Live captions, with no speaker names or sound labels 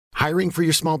Hiring for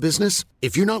your small business?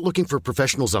 If you're not looking for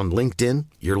professionals on LinkedIn,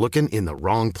 you're looking in the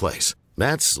wrong place.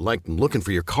 That's like looking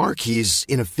for your car keys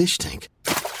in a fish tank.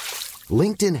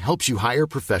 LinkedIn helps you hire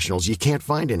professionals you can't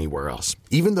find anywhere else,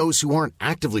 even those who aren't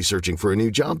actively searching for a new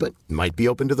job but might be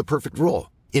open to the perfect role.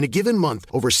 In a given month,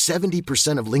 over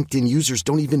 70% of LinkedIn users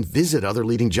don't even visit other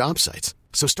leading job sites.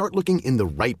 So start looking in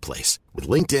the right place. With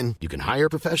LinkedIn, you can hire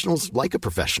professionals like a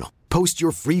professional. Post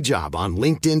your free job on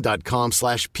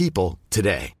linkedin.com/people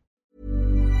today.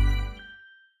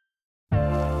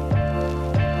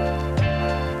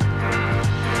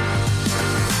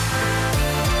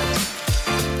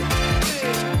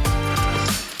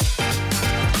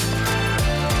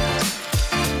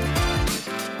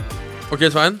 Ok,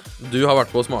 Svein, du har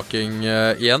vært på smaking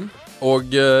igjen,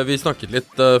 og vi snakket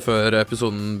litt før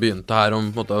episoden begynte her om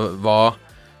på en måte,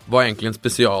 hva egentlig en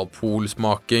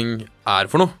spesialpolsmaking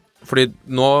for noe. Fordi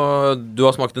nå, du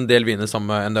har smakt en del viner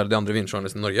sammen med en del av de andre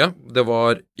vinjournalistene i Norge. Det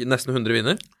var nesten 100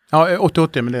 viner. Ja,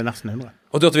 88, men det nesten 100.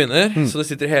 88 viner, så det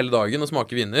sitter hele dagen og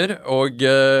smaker viner. Og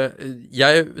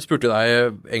jeg spurte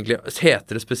deg egentlig,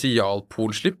 heter det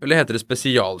spesialpolslipp, eller heter det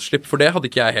spesialslipp? For det hadde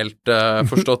ikke jeg helt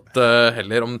forstått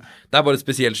heller, om det bare et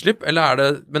spesielt slipp, eller det,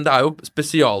 men det jo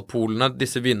spesialpolene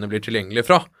disse vinene blir tilgjengelige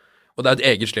fra. Og det et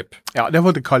eget slipp. Ja, det har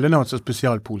fått et kallenavn som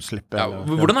spesialpolslipp. Ja,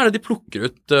 hvordan det de plukker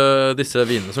ut disse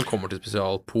vinene som kommer til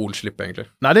spesialpolslipp, egentlig?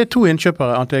 Nei, det 2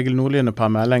 innkjøpere, Ant Egil Nordlien og Per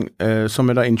Meling,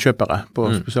 som da innkjøpere på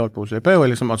spesialpolslipp,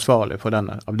 og liksom ansvarlig for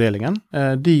denne avdelingen.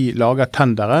 De lager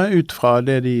tendere ut fra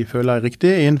det de føler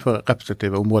riktig innenfor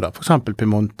representative områder, for eksempel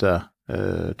Piemonte,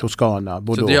 Toscana,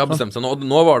 Bordeaux. Så de har bestemt seg nå, og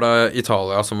nå var det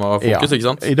Italia som var fokus, ikke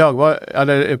sant? I dag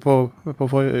på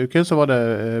forrige uke så var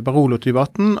det Barolo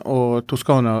 2018 og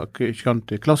Toscana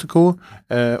Chianti Classico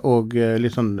og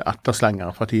litt sånn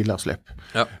etterslengere fra tidligere slipp.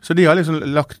 Ja. Så de har liksom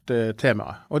lagt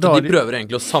temaet. Og så de prøver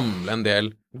egentlig å samle en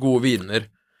del gode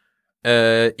viner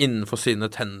innenfor sine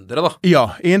tendere, da? Ja,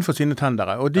 innenfor sine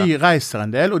tendere. Og de reiser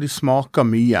en del, og de smaker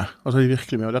mye. Altså de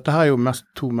virkelig mye. Og dette her jo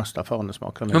 2 mest erfarne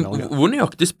smakere i Norge. Men hvor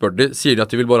nøyaktig spør de? Sier de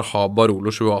at de vil bare ha Barolo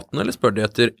 2018, eller spør de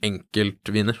etter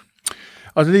enkeltviner?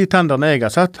 Altså de tenderne jeg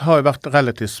har sett har jo vært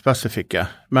relativt spesifikke,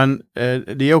 men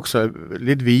de også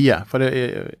litt vide. For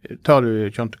tar du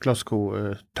Chianti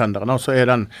Classico-tenderen, så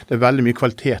det veldig mye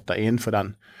kvaliteter innenfor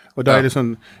den. Og da det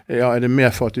sånn, ja, det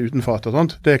mer fat uten fat og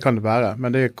sånt? Det kan det være,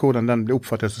 men det hvordan den blir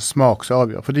oppfattet som smak som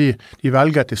avgjør. Fordi de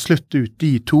velger til slutt ut de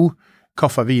 2,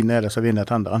 hvilken vin det som vinner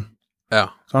tenderen. Ja.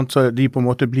 Sånn, så de på en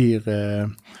måte blir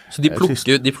så de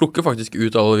plukker faktisk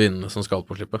ut alle vinene som skal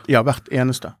på slippet? Ja, hvert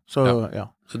eneste. Så,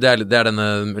 ja. Så det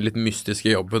denne litt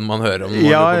mystiske jobben man hører om,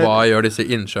 hva gjør disse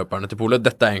innkjøperne til polet?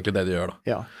 Dette egentlig det de gjør,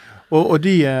 da. Ja. Og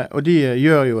de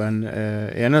gjør jo en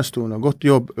enestående og godt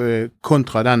jobb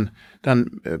kontra den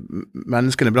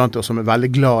menneskene blant oss som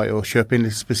veldig glad i å kjøpe inn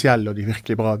litt spesielle og de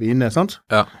virkelig bra vinene, sant?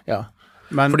 Ja. Ja.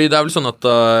 Fordi det vel sånn at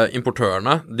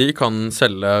importørene, de kan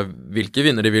selge hvilke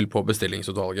viner de vil på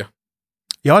bestillingsutvalget.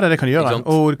 Ja, det kan de gjøre,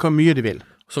 og det kan mye de vil.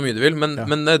 Så mye de vil,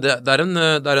 men det en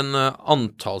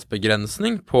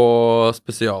antallsbegrensning på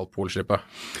spesialpolslippet.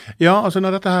 Ja, altså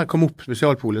når dette her kom opp,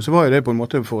 spesialpolet, så var jo det på en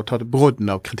måte for å ta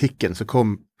brodden av kritikken som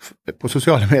kom på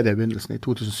sosiale medier i begynnelsen i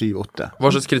 2007-2008. Hva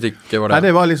slags kritikk var det? Nei,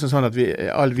 det var liksom sånn at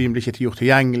all vin ble ikke gjort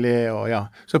tilgjengelig, og ja.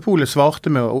 Så polet svarte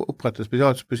med å opprette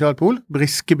spesialpol.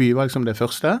 Briskeby var liksom det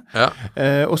første. Ja.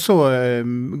 Og så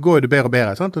går det bedre og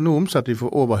bedre, sant? Og nå omsetter de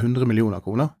for over 100 millioner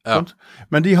kroner. Ja. Sant?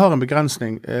 Men de har en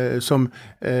begrensning som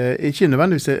ikke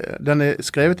nødvendigvis, den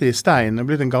skrevet i stein, det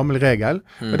er blitt en gammel regel,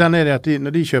 og den det at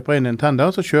når de kjøper inn en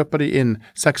tender, så kjøper de inn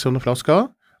 600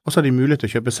 flasker, og så har de mulighet til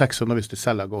å kjøpe 600 hvis de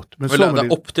selger godt. Men det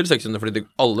er opp til 600, fordi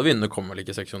alle vinene kommer vel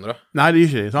ikke 600? Nei, det gjør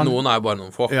ikke det. Sant? Noen jo bare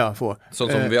noen få. Ja, få. Sånn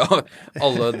som vi har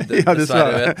alle ja,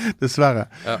 dessverre vet. Dessverre.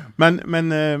 Ja. Men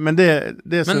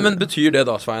betyr det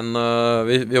da, Svein,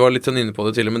 vi var litt sånn inne på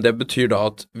det tidligere, men det betyr da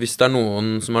at hvis det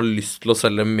noen som har lyst til å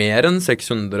selge mer enn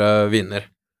 600 viner,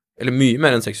 eller mye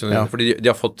mer enn 600 viner, fordi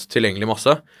de har fått tilgjengelig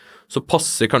masse, så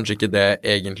passer kanskje ikke det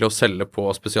egentlig å selge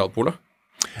på spesialpolet?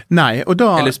 Nei, og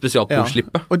da... Eller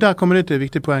spesialpolslippet. Ja, og der kommer det til et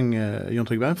viktig poeng, Jon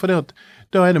Trygve, for da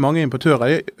det mange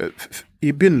importører. I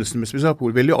begynnelsen med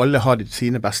spesialpol ville jo alle ha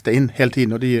sine beste inn hele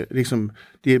tiden, og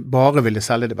de bare ville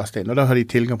selge det beste inn, og da har de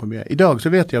tilgang på mye. I dag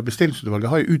så vet de at bestillingsutvalget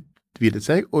har jo utvidet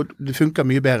seg, og det funker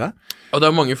mye bedre. Og det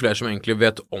mange flere som egentlig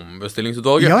vet om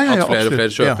bestillingsutvalget, at flere og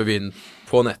flere kjøper vin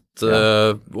på nett,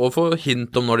 og får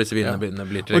hint om når disse vinene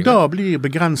blir tilgjengelig. Og da blir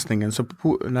begrensningen som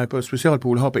på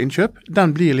spesialpol har på innkjøp,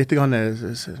 den blir litt grann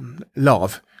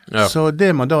lav. Ja. Så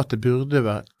det mandatet burde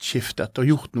vært skiftet og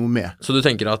gjort noe med. Så du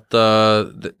tenker at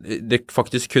det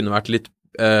faktisk kunne vært litt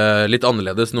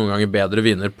annerledes, noen ganger bedre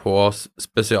viner på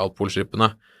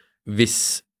spesialpolslippene, hvis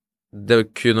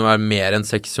det kunne være mer enn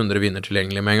 600 viner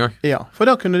tilgjengelig med en gang. Ja, for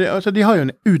da kunne de har jo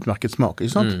en utmerket smak,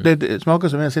 ikke sant? Det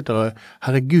smaker som jeg sitter og,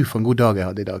 herregud for en god dag jeg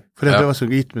hadde i dag. For det var så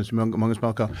gitt med så mange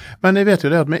smaker. Men jeg vet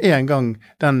jo det at med en gang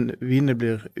den vinen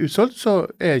blir utsolgt, så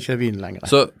ikke vinen lenger.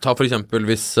 Så ta for eksempel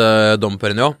hvis Dom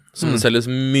Perignon, som det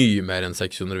selges mye mer enn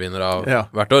 600 viner av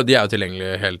hvert år, de jo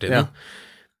tilgjengelige hele tiden.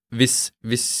 Hvis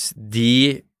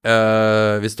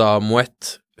da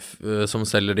Moet, som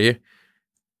selger de,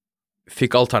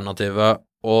 fikk alternativet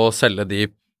å selge de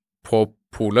på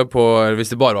polet,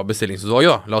 hvis det bare var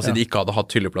bestillingsutvalget da, la oss si de ikke hadde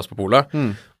hatt hylleplass på polet,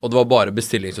 og det var bare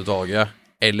bestillingsutvalget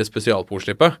eller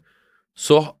spesialpolslippet,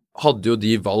 så hadde jo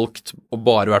de valgt å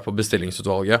bare være på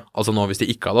bestillingsutvalget, altså nå hvis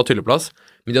de ikke hadde hatt hylleplass,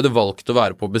 men de hadde valgt å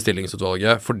være på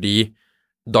bestillingsutvalget fordi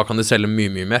da kan de selge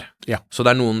mye, mye mer. Så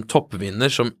det noen toppvinner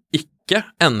som ikke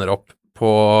ender opp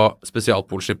på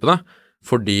spesialpolslippene,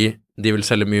 fordi de vil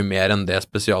selge mye mer enn det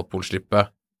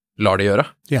spesialpolslippet lar de gjøre.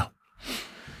 Ja.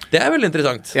 Det veldig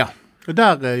interessant. Ja. Og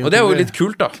det jo litt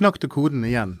kult da. Knakte koden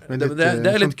igjen.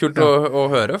 Det litt kult å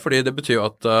høre, fordi det betyr jo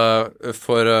at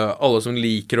for alle som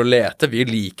liker å lete, vi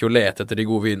liker å lete etter de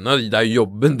gode vinene, det jo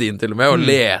jobben din til og med, å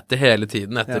lete hele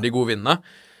tiden etter de gode vinene,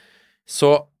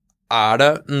 så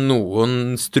det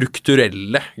noen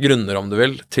strukturelle grunner, om du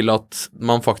vil, til at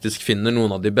man faktisk finner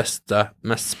noen av de beste,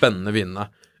 mest spennende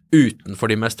vinene utenfor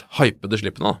de mest hypede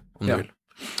slippene, om du vil.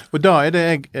 Og da det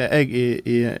jeg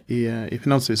i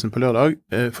Finansavisen på lørdag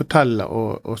forteller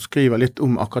og skriver litt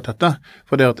om akkurat dette,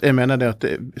 for det at jeg mener det at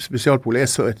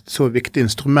spesialpolet et så viktig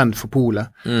instrument for polet,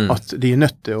 at de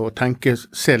nødt til å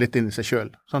se litt inn i seg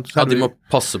selv. Sant? Ja, de må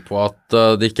passe på at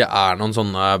det ikke noen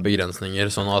sånne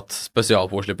begrensninger, sånn at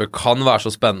spesialpolslippet kan være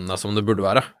så spennende som det burde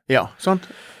være. Ja, sant.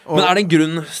 Men det en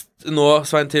grunn nå,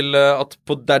 Svein, til at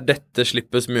det dette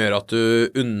slippet som gjør at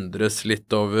du undres litt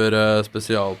over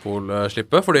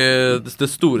spesialpolslippet? Fordi det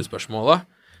store spørsmålet,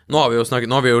 nå har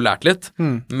vi jo lært litt,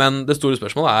 men det store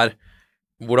spørsmålet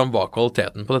hvordan var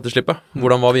kvaliteten på dette slippet?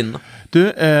 Hvordan var vinene? Du,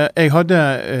 jeg hadde,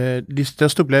 de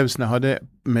største opplevelsene hadde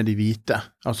med de hvite,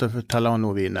 altså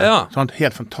Tellano-vinene. Ja. Sånn,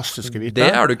 helt fantastiske hvite.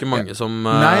 Det det ikke mange som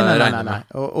regner med. Nei.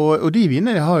 Og de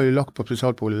vinene har jo lagt på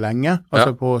spesialpolet lenge,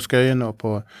 altså på Skøyen og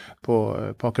på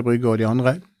Aker Brygge og de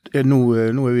andre.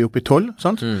 Nå vi oppe i 12,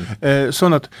 sant?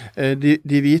 Sånn at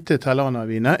de hvite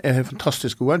Tellano-vinene helt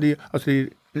fantastisk gode.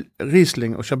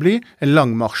 Riesling og Chablis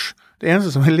lang marsj. Det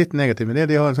eneste som litt negativt med det,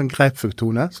 de har en sånn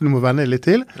grapefrukttone, så du må venne litt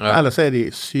til. Ellers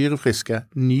de syrefriske,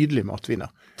 nydelige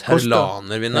matviner.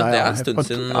 Terlanerviner, det en stund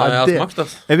siden jeg har smakt.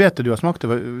 Altså. Jeg vet at du har smakt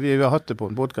det, vi har hatt det på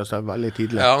en podcast her veldig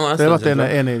tidlig. Ja, så det har vært en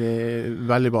av de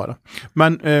veldig bra da.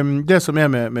 Men det som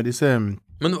med disse...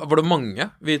 Men var det mange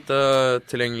hvite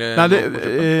tilgjengelige? Nei,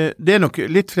 det nok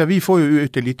litt, for vi får jo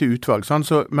ut et lite utvalg, sant?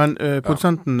 Så, men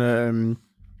produsenten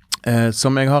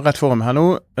som jeg har rett foran meg her nå,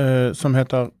 som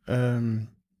heter...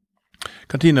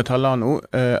 Cantina Tellano,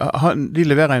 de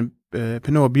leverer en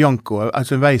Pinot Bianco,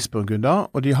 altså en Weissburgunder,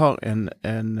 og de har en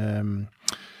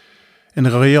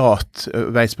Rariat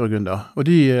Weissburgunder, og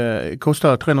de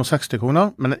koster 360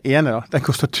 kroner, men den ene da, den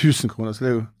koster 1000 kroner, så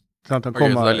det jo sant, den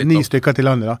kommer 9 stykker til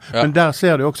landet da. Ja. Men der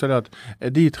ser du også det at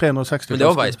de 360... Men det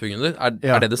var Weissburgunder,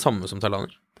 det samme som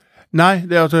Tellaner? Nei,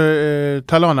 det altså,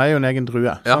 Tellana jo en egen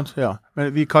drue, sant? Ja.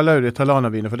 Men vi kaller jo det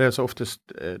Tellana-viner, for det så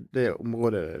oftest det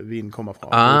området vinen kommer fra.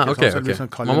 Ok. Sånn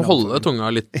man må holde tunga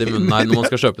litt i munnen her når man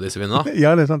skal kjøpe disse vinene.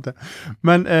 Ja, det sant det.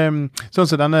 Men sånn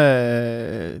som denne,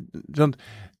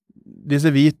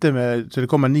 disse hvite, så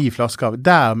det kommer 9 flasker av,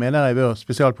 der mener jeg bør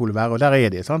spesialpolet være, og der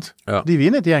de, sant? Ja. De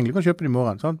vinene tilgjengelig, du kan kjøpe dem i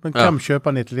morgen, sant? Men hvem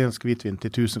kjøper en italiensk hvitvin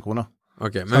til 1000 kroner?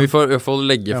 Ok, men vi får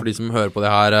legge, for de som hører på det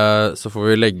her, så får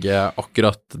vi legge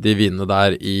akkurat de vinene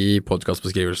der i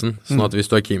podcastbeskrivelsen, sånn at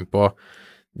hvis du keen på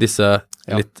disse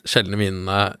litt sjeldne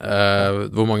vinene,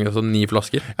 hvor mange, så 9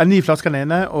 flasker? Ja, 9 flasker den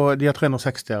ene, og de har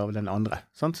 360 av den andre,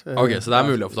 sant? Ok, så det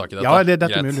mulig å få tak i dette? Ja,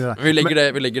 dette er mulig. Vi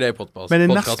legger det i podcastbeskrivelsen. Men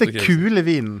den neste kule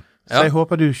vinen, så jeg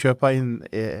håper du kjøper inn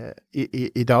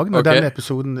i dag, når denne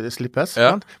episoden slippes.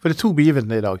 Sant? For det 2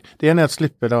 begivenheter i dag. Det ene at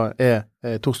slippet da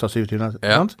torsdag 27.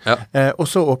 Sant? Og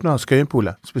så åpner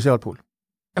Skøyenpolet, spesialpol.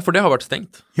 Ja, for det har vært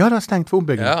stengt. Ja, det har stengt for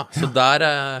ombygging. Ja, så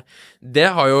der, det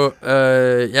har jo,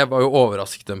 jeg var jo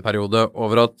overrasket en periode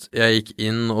over at jeg gikk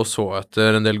inn og så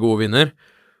etter en del gode viner,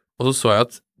 og så jeg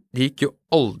at de gikk jo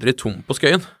aldri tom på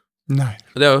Skøyen. Nei.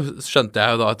 Det skjønte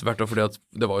jeg jo da etter hvert, fordi at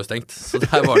det var jo stengt. Så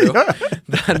der var det jo,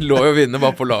 der lå jo vinene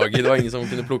bare på laget, det var ingen som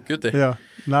kunne plukke ut de. Ja,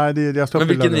 nei, de har stoppet.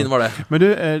 Men hvilken vin var det? Men du,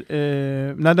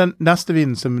 nei, den neste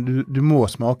vinen som du må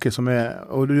smake, som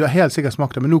og du har helt sikkert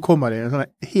smakt det, men nå kommer det en sånn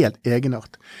helt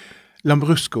egenart.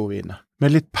 Lambrusco-vin,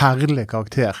 med litt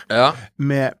perlekarakter. Ja.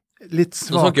 Med litt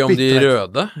svak Nå snakker jeg om de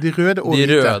røde. De røde og de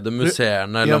hvite. røde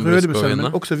museerne, ja, røde museer, landbruksskoene.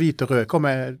 men også hvit og rød.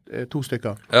 Kommer 2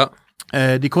 stykker. Ja.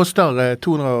 De koster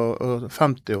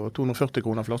 250 og 240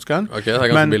 kroner flasken. Ok, det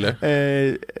ganske billig.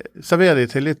 Men serverer de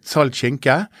til litt salt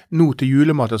skinke, nå til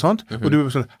julemat og sånt, og du er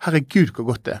sånn, herregud hvor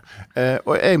godt det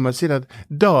og jeg må si at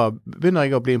da begynner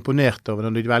jeg å bli imponert over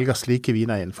når de velger slike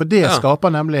viner inn, for det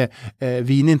skaper nemlig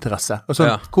vininteresse. Og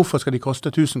sånn, hvorfor skal de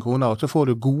koste 1000 kroner, og så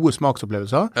får du gode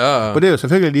smaksopplevelser. Og det er jo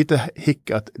selvfølgelig lite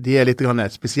hikk at de er litt grann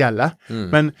spesielle,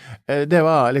 men det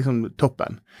var liksom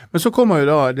toppen. Men så kommer jo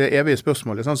da det evige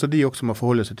spørsmålet, sånn, så de også må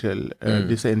forholde seg til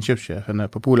disse innkjøpssjefene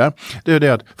på polet. Det er jo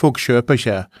det at folk kjøper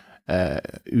ikke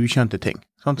ukjente ting.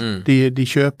 Sant? De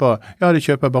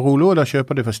kjøper Barolo, og da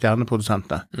kjøper de for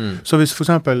stjerneprodusentene. Så hvis for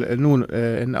eksempel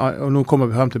og nå kommer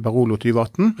vi frem til Barolo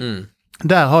 2018,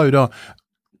 der har jo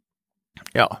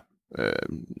da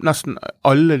nesten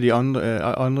alle de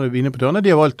andre vinimportørene,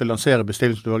 de har valgt å lansere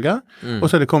bestillingsutvalget, og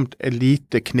så er det kommet et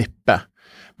lite knippe.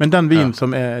 Men den vinen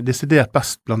som er desidert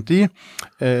best blant de,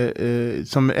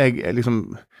 som jeg liksom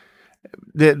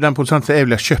den produsenten som jeg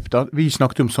ville ha kjøpt da, vi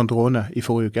snakket om Sandrone i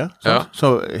forrige uke, så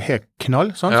helt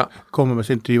knall, sant? Kommer med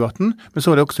sin 2018, men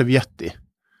så er det også Vietti.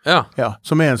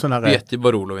 Som er en sånn her Vietti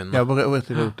Barolo-vin. Ja,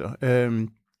 Vietti Barolo.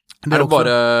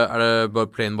 Er det bare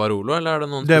plain Barolo, eller er det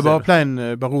noen spesielle? Det er bare plain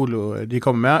Barolo de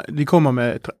kommer med. De kommer med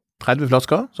 30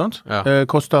 flasker, sant?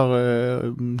 Koster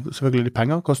selvfølgelig de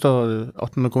penger, koster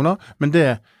 1800 kroner, men det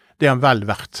er han vel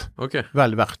verdt.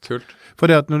 Vel verdt. Kult. For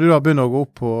det at når du da begynner å gå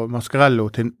opp på Mascarello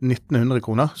til 1900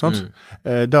 kroner, sant?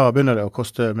 Da begynner det å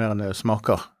koste mer enn det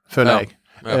smaker, føler jeg.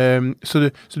 Så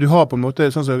du har på en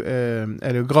måte, sånn så er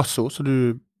det jo Grasso, som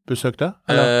du besøkte?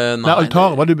 Nei,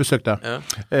 Altar var du besøkte.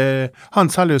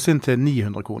 Han selger jo sin til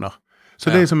 900 kroner.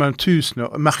 Så det er som 1000,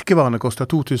 og merkevarene koster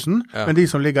 2000, men de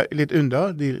som ligger litt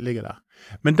under, de ligger der.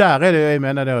 Men der er det jeg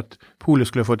mener det at Polet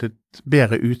skulle fått et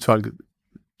bedre utvalg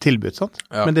tilbudt, sant?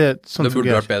 Men det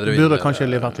burde vært bedre. Burde kanskje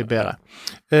vært litt bedre.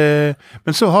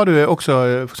 Men så har du også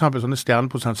for eksempel sånne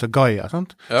stjerneprodusenter som Gaia,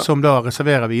 sant? Som da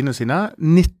reserverer vinene sine.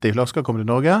 90 flasker kommer til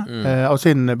Norge av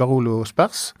sin Barolo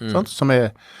Spers, sant? Som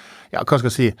er, hva skal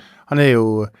jeg si, han er jo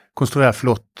konstruert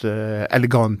flott,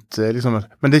 elegant, liksom,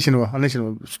 men det er ikke noe, han er ikke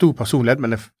noe stor personlighet,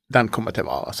 men den kommer til å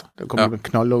være, altså. Den kommer til å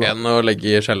knalle over. En å legge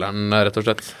i kjelleren, rett og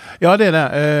slett. Ja, det er det.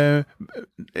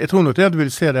 Jeg tror nok det at du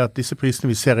vil se det at disse prisene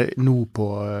vi ser nå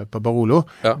på Barolo,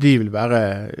 de vil være,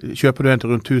 kjøper du en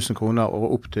til rundt 1000 kroner og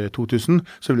opp til 2000,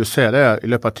 så vil du se det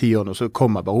i løpet av 10 år, og så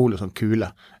kommer Barolo som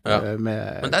kule.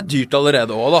 Men det er dyrt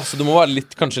allerede også, da, så du må være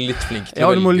kanskje litt flink til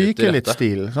å velge ut i dette. Ja, du må like litt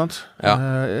stil, sant?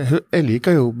 Jeg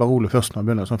liker jo Barolo først når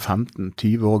jeg begynner sånn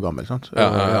 15-20 år gammel, sant?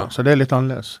 Så det er litt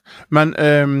annerledes. Men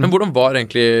hvordan var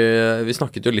egentlig, vi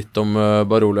snakket jo litt om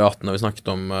Barolo i 18, og vi snakket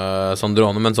om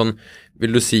Sandrone, men sånn,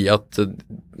 vil du si at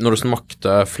når du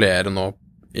smakte flere nå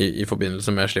i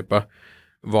forbindelse med slippet,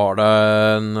 var det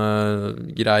en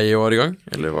grei årgang,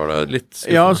 eller var det litt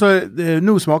skuffende? Ja, altså,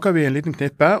 nå smaker vi en liten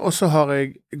knippe, og så har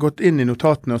jeg gått inn i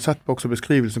notatene og sett på også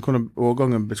beskrivelsen, hvordan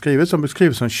årgangen beskrives, som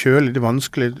beskrives som kjølig, det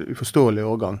vanskelig, uforståelig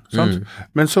årgang, sant?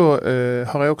 Men så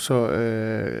har jeg også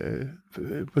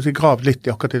gravd litt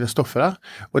i akkurat i det stoffet der,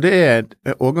 og det er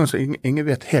en årgang som ingen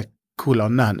vet helt hvor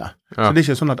landet henne. Så det er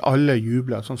ikke sånn at alle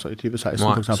jubler, sånn som i 2016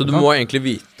 for eksempel. Så du må egentlig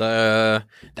vite,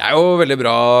 det er jo veldig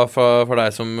bra for deg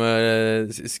som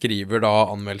skriver da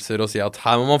anmeldelser og sier at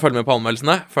her må man følge med på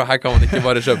anmeldelsene, for her kan man ikke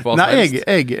bare kjøpe hva som helst.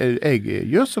 Nei, jeg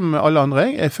gjør som alle andre,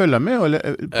 jeg følger med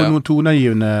på noen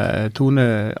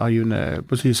toneangivende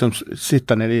som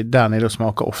sitter der nede og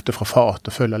smaker ofte fra fat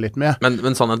og følger litt med.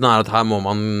 Men sannheten er at her må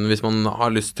man, hvis man har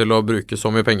lyst til å bruke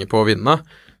så mye penger på å vinne,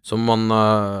 så må man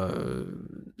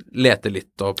lete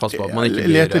litt og passe på at man ikke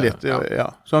blir... Lete litt, ja.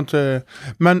 Sånt,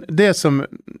 men det som,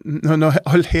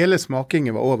 når hele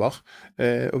smakingen var over,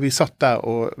 og vi satt der,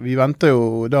 og vi ventet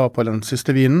jo da på den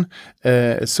siste vinen,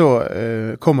 så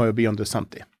kommer jo Beyond the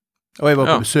Santi. Og jeg var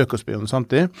på besøk hos Beyond the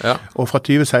Santi, og fra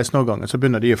 2016-årgangen så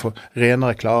begynner de å få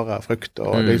renere, klare frukt,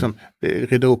 og det liksom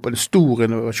rydder opp, og det er stor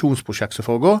innovasjonsprosjekt som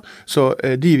foregår, så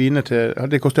de vinene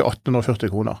det koster 1840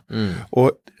 kroner.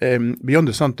 Og Beyond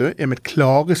the Santi er mitt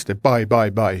klareste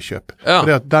buy-kjøp.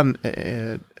 Fordi at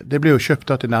det ble jo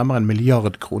kjøpt da til nærmere 1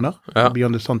 milliard kroner,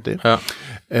 Beyond the Santi.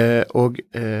 Og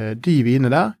de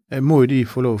vinene der, må jo de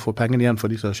få lov å få pengene igjen for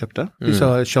de som har kjøpt det. De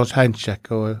som har Charles Heinzcheck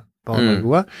og bare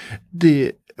gode.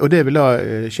 Og det vil da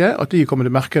skje, at de kommer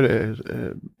til å merke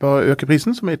bare øke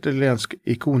prisen, som er et italiensk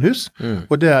ikonhus,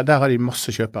 og der har de masse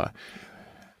kjøpere.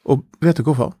 Og vet du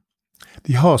hvorfor?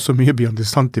 De har så mye Beyond the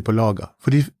Santi på lager,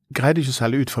 for de greide ikke å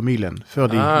selge ut familien før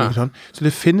de sånn. Så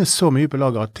det finnes så mye på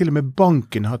lager, at til og med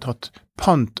banken har tatt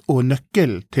pant og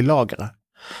nøkkel til lageret.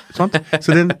 Sant? Så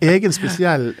det er en egen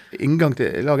spesiell inngang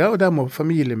til lager, og der må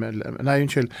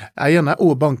eierne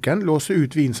og banken låse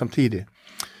ut vin samtidig.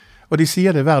 Og de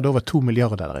sier det er verdt over 2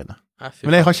 milliarder der inne.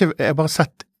 Men jeg har bare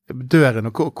sett døren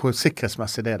og hvor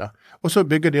sikkerhetsmessig det er da. Og så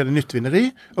bygger de et nytt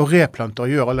vineri, og replanter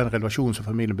og gjør all den renovasjonen som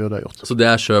familien burde ha gjort. Så det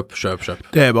er kjøp?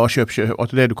 Det er bare kjøp, og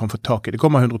det du kan få tak i. Det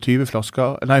kommer 180 flasker,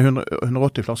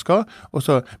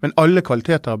 men alle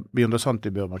kvaliteter blir interessant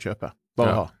de bør man kjøpe.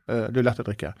 Bare ha. Det er lett å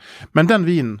drikke. Men den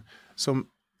vinen som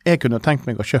jeg kunne tenkt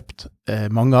meg å kjøpt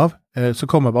mange av, så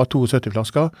kommer bare 72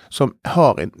 flasker, som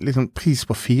har en liksom, pris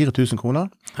på 4 000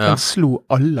 kroner. Den slo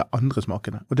alle andre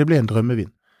smakene, og det ble en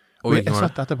drømmevin. Og jeg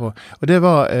satt etterpå, og det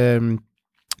var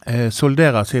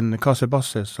Soldera sin Casa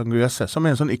Basse Sangiovese, som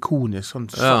er en sånn ikonisk, sånn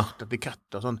svart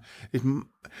etikett og sånn.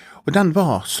 Og den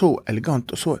var så elegant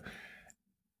og så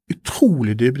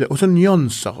utrolig dybde, og så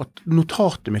nyanser, at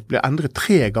notatet mitt ble endret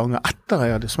 3 ganger etter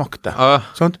jeg hadde smakt det.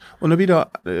 Sant? Og når vi da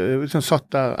liksom,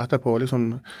 satt der etterpå,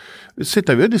 liksom,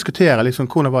 sitter vi og diskuterer liksom,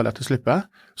 hvordan var dette slippet,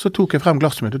 så tok jeg frem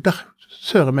glasset mitt, og der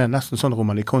sører med nesten sånn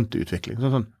Romanée Conti-utvikling.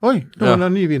 Sånn, oi, nå er det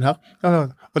en ny vin her.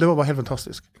 Og det var bare helt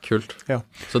fantastisk. Kult. Ja.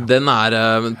 Så den er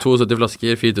 72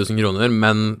 flasker, 4 000 kroner,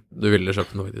 men du ville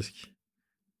kjøpe den faktisk?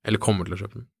 Eller kommer til å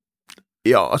kjøpe den?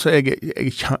 Ja, altså jeg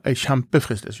er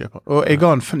kjempefristet kjøper. Og jeg ga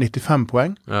den 95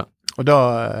 poeng, og da...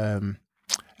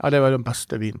 det var den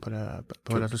beste vin på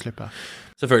dette slippet.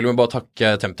 Selvfølgelig må jeg bare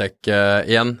takke Temptec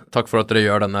igjen. Takk for at dere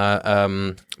gjør denne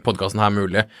podcasten her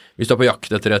mulig. Hvis du er på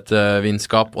jakt etter et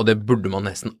vinskap, og det burde man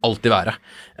nesten alltid være,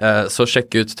 så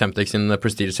sjekk ut Temptec sin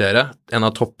Prestige-serie, en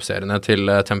av toppseriene til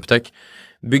Temptec.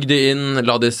 Bygg de inn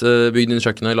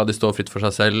kjøkkenet, la de stå fritt for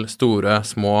seg selv, store,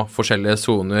 små, forskjellige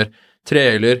zoner,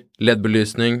 trehyller,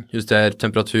 LED-belysning, juster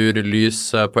temperatur,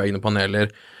 lys på egne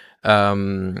paneler,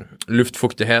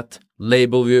 luftfuktighet,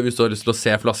 label view hvis du har lyst til å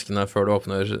se flaskene før du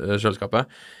åpner kjøleskapet.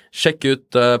 Sjekk ut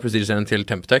Prestige-serien til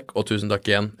Temptec, og tusen takk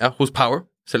igjen, hos Power,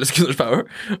 selges kun hos Power,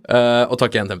 og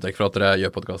takk igjen Temptec for at dere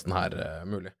gjør podcasten her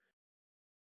mulig.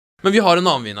 Men vi har en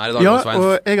annen vin her i dag, Svein. Ja,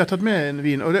 og jeg har tatt med en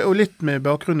vin, og litt med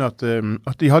bakgrunn at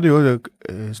de hadde jo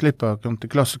slippet til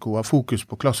Classico, av fokus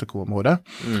på Classico-området,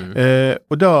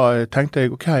 og da tenkte jeg,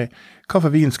 ok, hva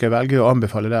for vin skal jeg velge å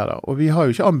anbefale der da? Og vi har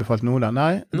jo ikke anbefalt noe der,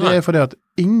 nei. Det er fordi at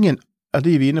ingen av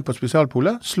de vinene på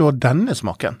spesialpolet slår denne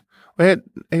smaken. Og jeg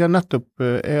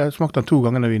har smakt den 2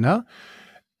 ganger den vinen her.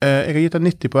 Jeg har gitt den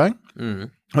 90 poeng.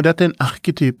 Og dette er en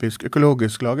erketypisk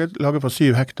økologisk laget fra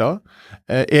 7 hektar.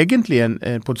 Egentlig en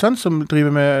produsent som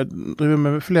driver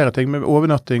med flere ting, med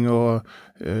overnatting og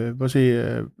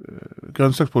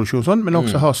grønnsaksproduksjon og sånn, men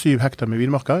også har 7 hektar med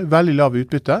vinmarker. Veldig lav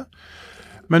utbytte.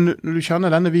 Men når du kjenner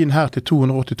denne vinen her til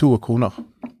 282 kroner.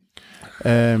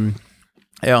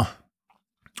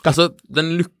 Altså, den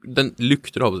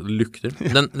lukter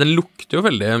jo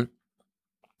veldig.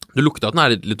 Det lukter at den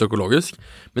er litt økologisk,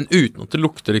 men uten at det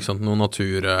lukter liksom noen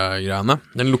naturgreiene.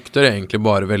 Den lukter egentlig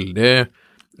bare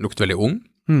lukter veldig ung,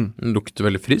 den lukter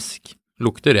veldig frisk,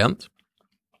 lukter rent.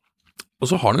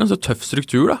 Og så har den en ganske tøff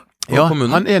struktur da. Ja,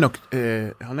 han er nok,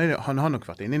 han har nok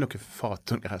vært inne i noe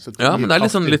fat. Ja, men det er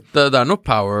litt sånn det er noe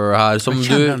power her som du...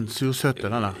 Kjenner den sursøte,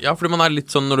 den der. Ja, fordi man er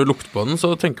litt sånn, når du lukter på den,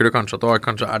 så tenker du kanskje at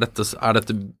kanskje er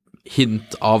dette hint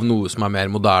av noe som er mer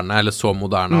moderne, eller så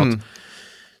moderne at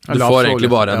du får egentlig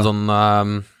bare en sånn,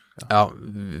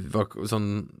 sånn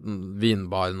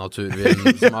vinbar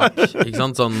naturvin-smak, ikke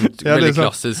sant? Sånn veldig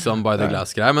klassisk sånn by the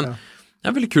glass-greie, men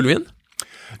en veldig kul vin.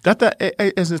 Dette,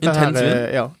 jeg synes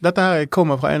dette her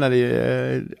kommer fra en av de,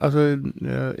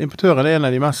 importøren er en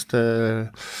av de mest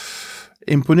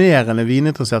imponerende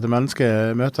vininteresserte mennesker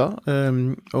jeg møter,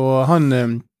 og han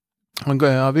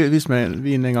har vist meg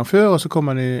vin en gang før, og så kom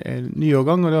han i en ny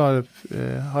årgang, og da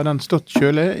har den stått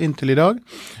kjøle inntil i dag,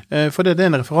 for det er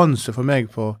en referanse for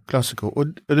meg på Classico, og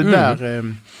det der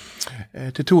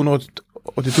til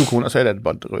 282 kroner, så er det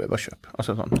bare røverkjøp.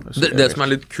 Altså, sånn. Det som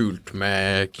er litt kult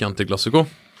med Chianti Classico,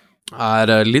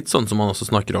 er litt sånn som man også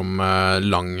snakker om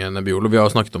Lange Nebbiolo. Vi har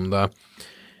jo snakket om det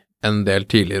en del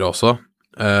tidligere også,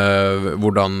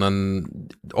 hvordan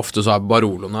ofte så er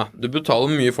Baroloene, du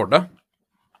betaler mye for det.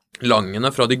 Langene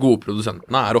fra de gode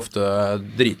produsentene er ofte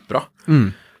dritbra.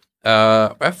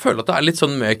 Og jeg føler at det er litt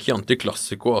sånn med Chianti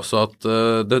Classico også, at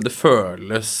det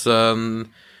føles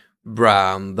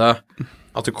brandet,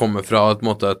 at det kommer fra på en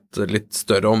måte et litt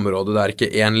større område. Det er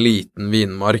ikke en liten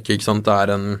vinmark, ikke sant? Det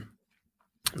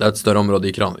er et større område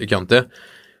i Chianti.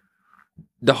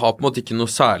 Det har på en måte ikke noe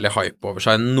særlig hype over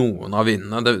seg, noen av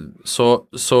vinene. Så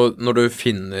når du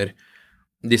finner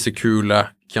disse kule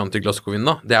Chianti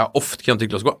Classico-vinene, Chianti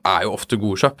Classico er jo ofte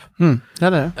gode kjøp. Det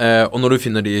er det. Og når du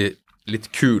finner de litt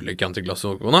kule Chianti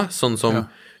Classico-vinene, sånn som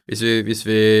hvis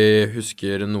vi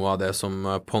husker noe av det som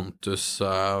Pontus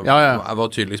var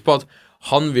tydeligst på, at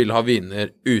han vil ha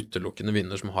viner, utelukkende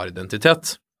viner som har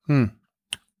identitet.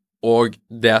 Og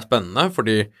det spennende,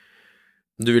 fordi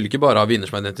du vil ikke bare ha viner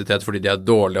som har identitet fordi de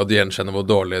dårlige, og du gjenkjenner hvor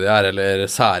dårlige de eller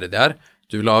sære de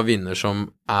Du vil ha viner som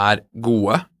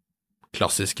gode,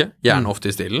 klassiske, gjerne ofte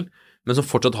I stilen, men som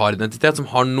fortsatt har identitet, som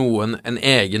har en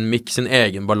egen mix, sin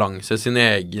egen balanse, sine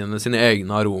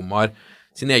egne aromaer,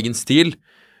 sin egen stil.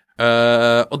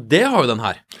 Og det har jo den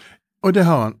her. Og det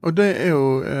har han. Og det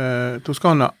jo,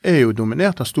 Toscana jo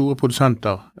dominert av store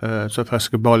produsenter, så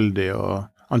Frescobaldi og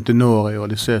Antinori og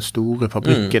disse store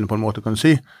fabrikkene på en måte, kan du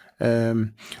si.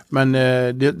 Men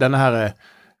denne her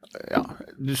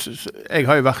jeg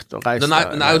har jo vært og reist.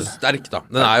 Den jo sterk da.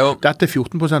 Dette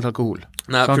 14% alkohol.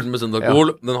 Den 14%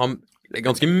 alkohol. Den har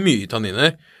ganske mye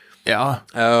tanniner. Ja.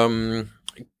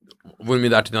 Hvor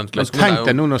mye det til den Men tenk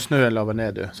deg nå når snøen laver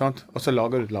ned, sant? Og så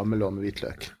lager du et lammelår med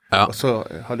hvitløk. Og så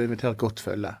har du invitert godt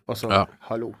følge. Og så,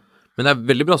 hallo. Men det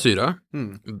veldig bra syre.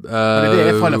 Det det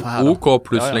jeg faller for her. OK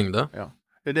pluss lengde. Ja.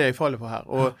 Det det jeg faller for her.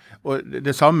 Og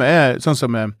det samme sånn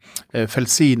som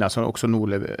Felsina, som også nå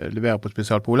leverer på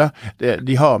spesialpolet.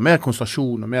 De har mer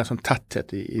konsentrasjon og mer sånn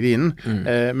tetthet I vinen,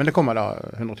 men det kommer da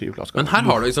 120 flasker. Men her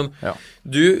har du liksom,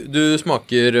 du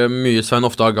smaker mye Svein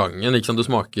ofte av gangen, ikke sant? Du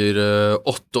smaker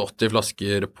 88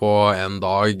 flasker på en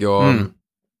dag,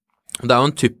 og det jo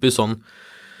en typisk sånn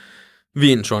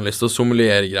vinjournalist og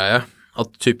sommelier-greie,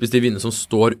 at typisk de vinene som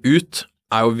står ut,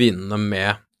 jo vinene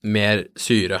med mer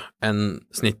syre enn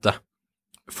snittet.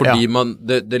 Fordi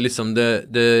det liksom,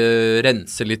 det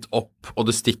renser litt opp, og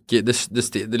det stikker,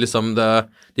 det liksom,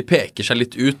 de peker seg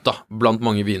litt ut da. Blant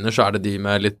mange viner så det de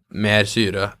med litt mer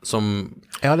syre som...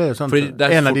 Ja, det sant. Fordi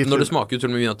det fort, når det smaker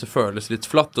utrolig mye vin at det føles litt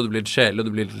flatt, og det blir litt kjedelig, og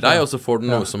det blir litt lei, og så får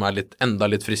du noe som enda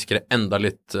litt friskere, enda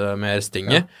litt mer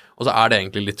stinge, og så det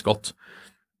egentlig litt godt.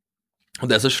 Og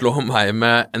det som slår meg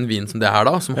med en vin som det her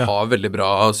da, som har veldig bra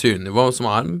syrenivå, som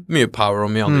mye power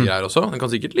og mye andre greier også, den kan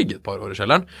sikkert ligge et par år I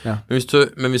kjelleren,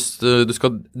 men hvis du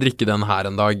skal drikke den her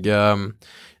en dag,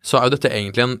 så jo dette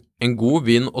egentlig en god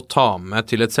vin å ta med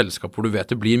til et selskap hvor du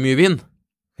vet det blir mye vin.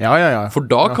 Ja. For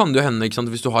da kan det jo hende, ikke sant,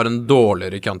 hvis du har en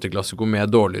dårligere Chianti Classico med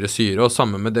dårligere syre, og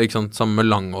samme med det, ikke sant, samme med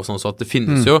Lange og sånn, så at det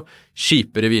finnes jo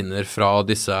kjipere viner fra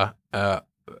disse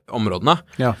områdene,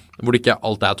 hvor det ikke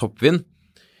alt toppvin.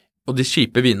 Og de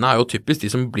kjipe vinene jo typisk de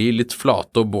som blir litt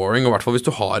flate og boring, og I hvert fall hvis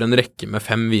du har en rekke med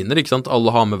 5 viner, ikke sant?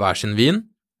 Alle har med hver sin vin,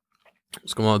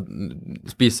 så skal man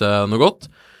spise noe godt,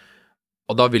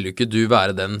 og da vil jo ikke du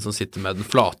være den som sitter med den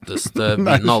flateste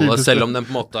vinen alle, selv om den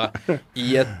på en måte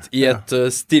I et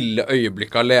stille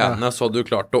øyeblikk alene, så hadde du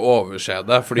klart å overse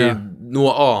det, fordi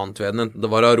noe annet ved den, enten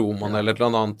det var aromaen eller et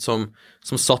eller annet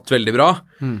som satt veldig bra,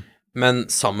 men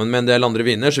sammen med en del andre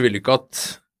viner, så vil du ikke at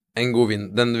en god vin,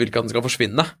 den vil ikke at den skal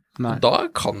forsvinne. Da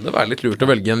kan det være litt lurt å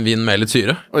velge en vin med litt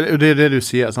syre. Og det det du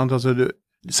sier, sant? Altså,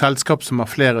 selskap som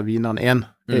har flere viner enn en,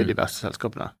 de beste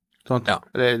selskapene. Sant?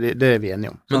 Det vi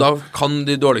enige om. Sant? Men da kan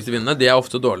de dårligste vinene, de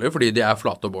ofte dårlige, fordi de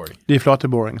flate og boring. De flate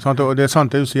og boring, sant? Og det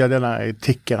sant det du sier, den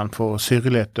tikkeren for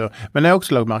syrlighet. Men jeg har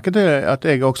også lagt merke til at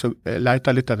jeg også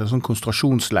leter litt etter sånn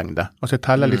konsentrasjonslengde. Altså jeg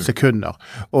teller litt sekunder.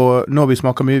 Og når vi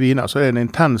smaker mye viner, så det en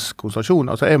intens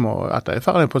konsentrasjon. Altså jeg må, etter jeg er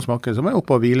ferdig på å smake, så må jeg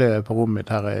opp og hvile på rommet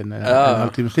mitt her en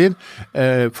halv times tid,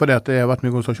 fordi at det har vært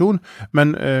mye konsentrasjon.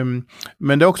 Men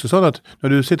det også sånn at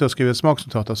når du sitter og skriver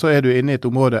smaksnotater, så du inne I et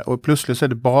område, og plutselig så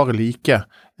det bare like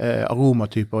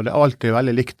aromatyper, og det alltid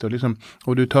veldig likt,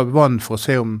 og du tar vann for å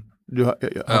se om du har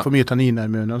for mye tanniner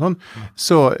I munnen og sånn,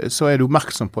 så du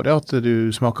oppmerksom på det at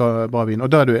du smaker bra vin, og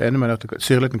da du enig med at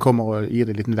syrligheten kommer og gir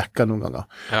deg en liten vekker noen ganger.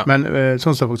 Men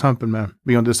sånn som for eksempel med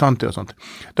Beyond the Santi og sånt,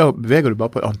 da beveger du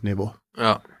bare på et annet nivå.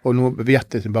 Og nå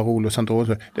vet det til Barolo og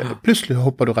Santorone, plutselig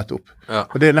hopper du rett opp.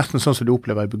 Og det nesten sånn som du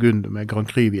opplever I Burgund med Grand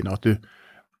Cru-viner, at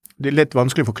det litt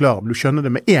vanskelig å forklare, men du skjønner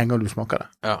det med en gang du smaker det.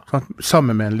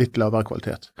 Sammen med en litt lavere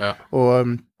kvalitet.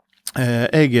 Og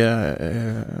jeg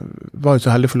var jo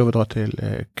så heldig for lov å dra til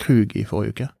Krug I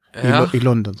forrige uke. I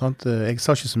London, sant? Jeg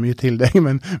sa ikke så mye til deg,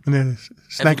 men jeg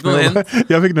snakket noe hint.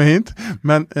 Jeg fikk noe hint,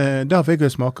 men der fikk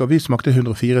jeg smake, og vi smakte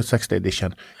 104-60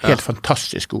 edition. Helt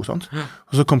fantastisk god, sant?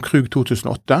 Og så kom Krug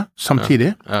 2008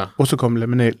 samtidig, og så kom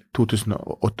Lemonade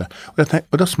 2008.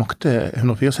 Og da smakte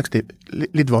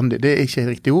 104-60 litt vanlig. Det ikke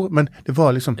riktig ord, men det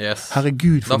var liksom,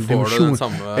 herregud, for en dimensjon. Da får du den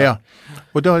samme...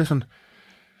 Og da liksom...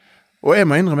 Og jeg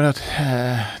må innrømme at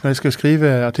når jeg skal skrive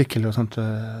artikkel og sånt,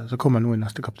 så kommer noe I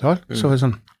neste kapital, så det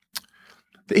sånn,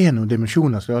 det noen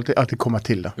dimensjoner som alltid kommer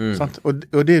til da, sant?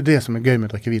 Og det det som gøy med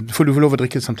å drikke vin, for du får lov å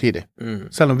drikke det samtidig.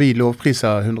 Selv om vi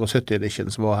lovpriser 170 edition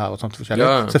som var her og sånt forskjellig,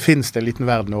 så finnes det en liten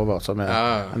verden over som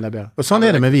enda bedre. Og sånn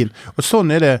det med vin. Og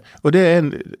sånn det, og det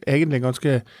egentlig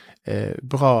ganske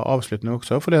bra avslutning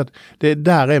også, for det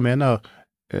der jeg mener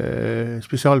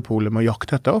spesialpolet må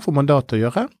jakte etter og få mandat til å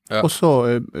gjøre, og så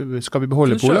skal vi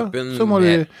beholde polet, så må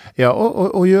vi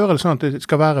og gjøre det sånn at det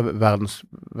skal være verdens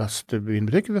beste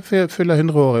vinbutikk. Vi fyller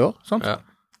 100 år i år, sant?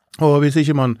 Og hvis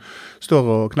ikke man står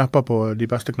og knapper på de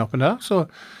beste knappene der,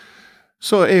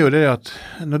 så jo det at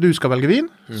når du skal velge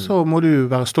vin, så må du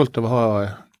være stolt av å ha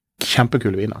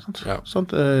kjempekule viner, sant?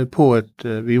 Sånt, på et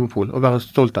vinmonopol, og være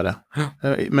stolt av det.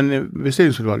 Men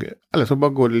bestillingsutvalget, eller så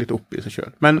bare går det litt opp i seg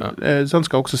selv. Men sånn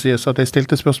skal også sies at jeg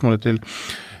stilte spørsmålet til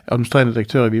administrerende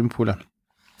direktør i vinmonopolet,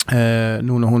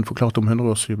 nå når hun forklarte om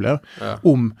 100-årsjubileet,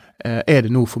 om det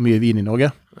nå for mye vin i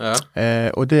Norge?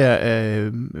 Og det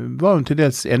var hun til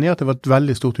dels enig i at det var et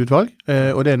veldig stort utvalg,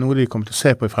 og det noe de kommer til å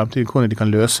se på i fremtiden, hvordan de kan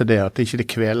løse det, at det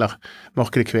ikke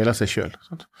markedet kveler seg selv,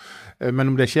 sant?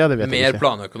 Men om det skjer, det vet jeg ikke. Mer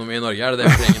planøkonomi i Norge, det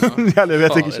vi trenger nå? Ja, det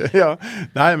vet jeg ikke. Ja.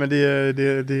 Nei, men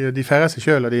de feirer seg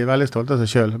selv, og de veldig stolte av seg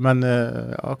selv. Men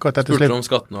akkurat dette Spurte du om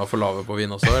skattene var for lave på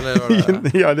vin også, eller var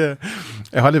det? Ja,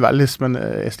 jeg hadde veldig lyst, men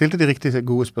jeg stilte de riktige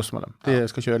gode spørsmålene. De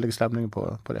skal ikke ødelegge stemningen på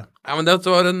det. Ja, men det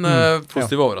var en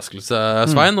positiv overraskelse,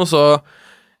 Svein, og så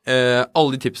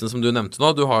alle de tipsene som du nevnte nå,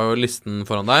 du har jo listen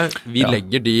foran deg. Vi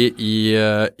legger de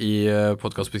i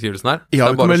podcastbeskrivelsen her.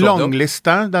 Ja, det kommer en lang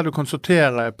liste der du kan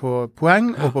sortere på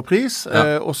poeng og på pris,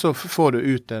 og så får du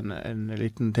ut en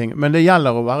liten ting. Men det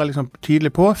gjelder å være liksom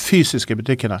tydelig på fysiske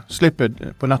butikkene. Slippe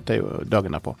på nettet jo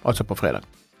dagen på, altså på fredag.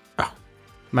 Ja,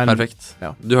 perfekt.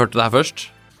 Ja. Du hørte det her først,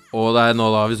 og det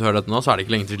nå da, hvis du hører dette nå, så det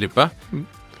ikke lenge til å slippe.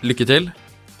 Lykke til,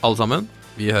 alle sammen.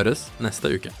 Vi høres neste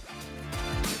uke.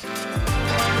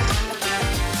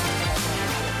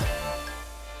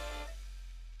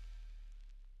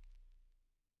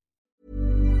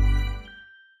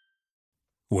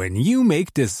 When you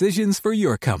make decisions for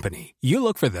your company, you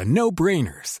look for the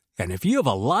no-brainers. And if you have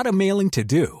a lot of mailing to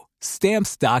do,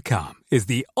 Stamps.com is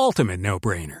the ultimate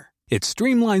no-brainer. It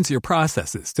streamlines your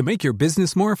processes to make your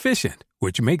business more efficient,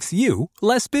 which makes you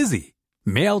less busy.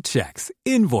 Mail checks,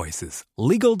 invoices,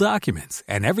 legal documents,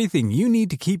 and everything you need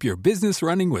to keep your business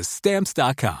running with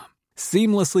Stamps.com.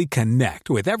 Seamlessly connect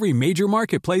with every major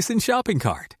marketplace and shopping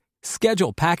cart.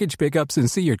 Schedule package pickups and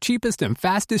see your cheapest and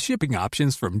fastest shipping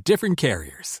options from different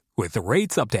carriers. With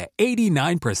rates up to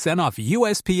 89% off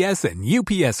USPS and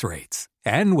UPS rates.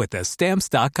 And with the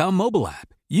Stamps.com mobile app,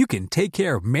 you can take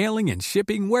care of mailing and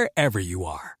shipping wherever you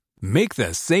are. Make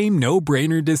the same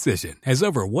no-brainer decision as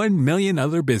over 1 million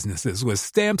other businesses with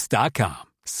Stamps.com.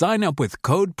 Sign up with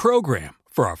code PROGRAM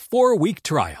for a 4-week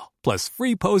trial, plus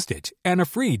free postage and a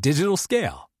free digital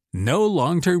scale. No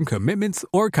long-term commitments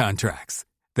or contracts.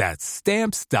 That's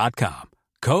Stamps.com.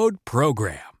 Code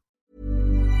PROGRAM.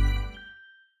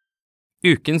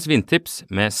 Ukens vintips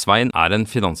med Svein en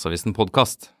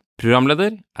Finansavisen-podcast.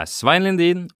 Programleder Svein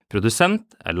Lindin,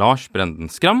 produsent Lars Brenden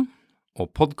Skram, og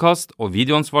podcast- og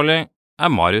videoansvarlig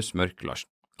Marius Mørk Larsen.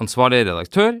 Ansvarlig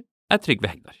redaktør Trygve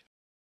Hegdar.